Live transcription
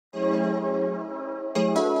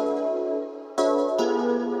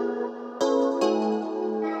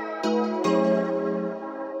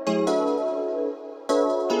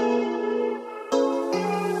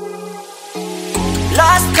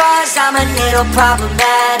Cause I'm a little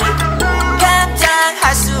problematic.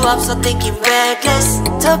 감당할 수 없어 thinking reckless.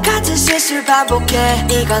 똑같은 실수를 반복해.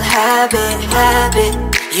 이건 habit.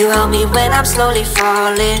 You help me when I'm slowly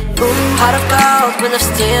falling. Heart of gold, will of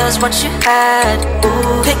steel is what you had.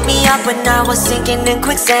 Pick me up when I was sinking in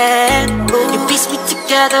quicksand. You piece me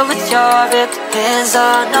together with your ripped hands.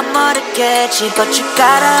 넌 모르겠지, but you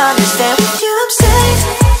gotta understand. With you I'm safe,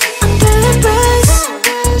 under embrace.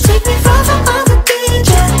 Take me far from all the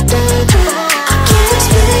danger. I can't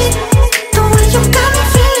explain the way you got me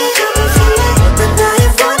feeling. 난 나의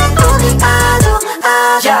one and only idol.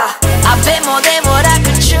 Yeah, I've been more than what I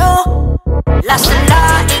could chew. Lost a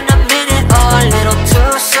lot in a minute or a little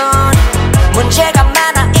too soon. 문제가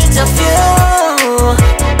많아 interview.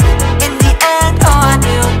 In the end, oh I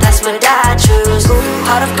knew that's what I choose.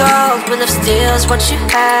 Heart of gold, will of steel is what you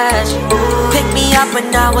had. Pick me up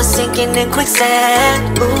when I was sinking in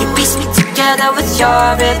quicksand. You piece me together with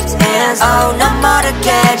your ripped hands. Oh, 넌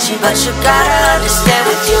모르겠지, but you gotta understand.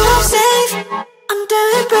 With you I'm safe, under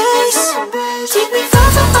embrace. Take me far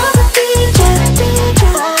from all the danger.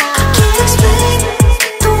 I can't explain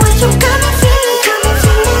the way you got me feeling.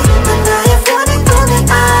 난 나의 one and only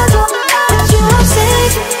idol. With you I'm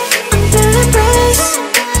safe, under embrace.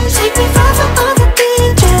 Take me far from all the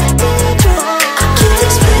danger. I can't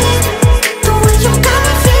explain the way you got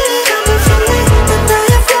me feeling. 난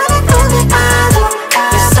나의 one and only idol.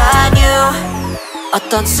 Yes I knew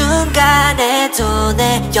어떤 순간에도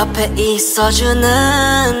내 옆에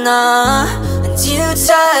있어주는 너. And you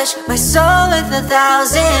touch my soul with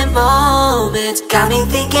 1,000 moments. Got me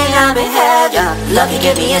thinking I'm in heaven. Love you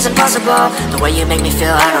give me is impossible. The way you make me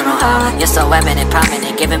feel, I don't know how. You're so eminent,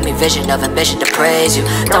 prominent, giving me vision of ambition to praise you.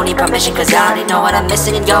 Don't need permission cause I already know what I'm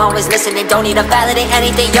missing. And you're always listening, don't need to validate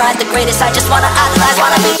anything. You're at the greatest, I just wanna idolize,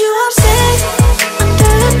 wanna be you. I'm safe,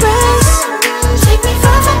 under embrace.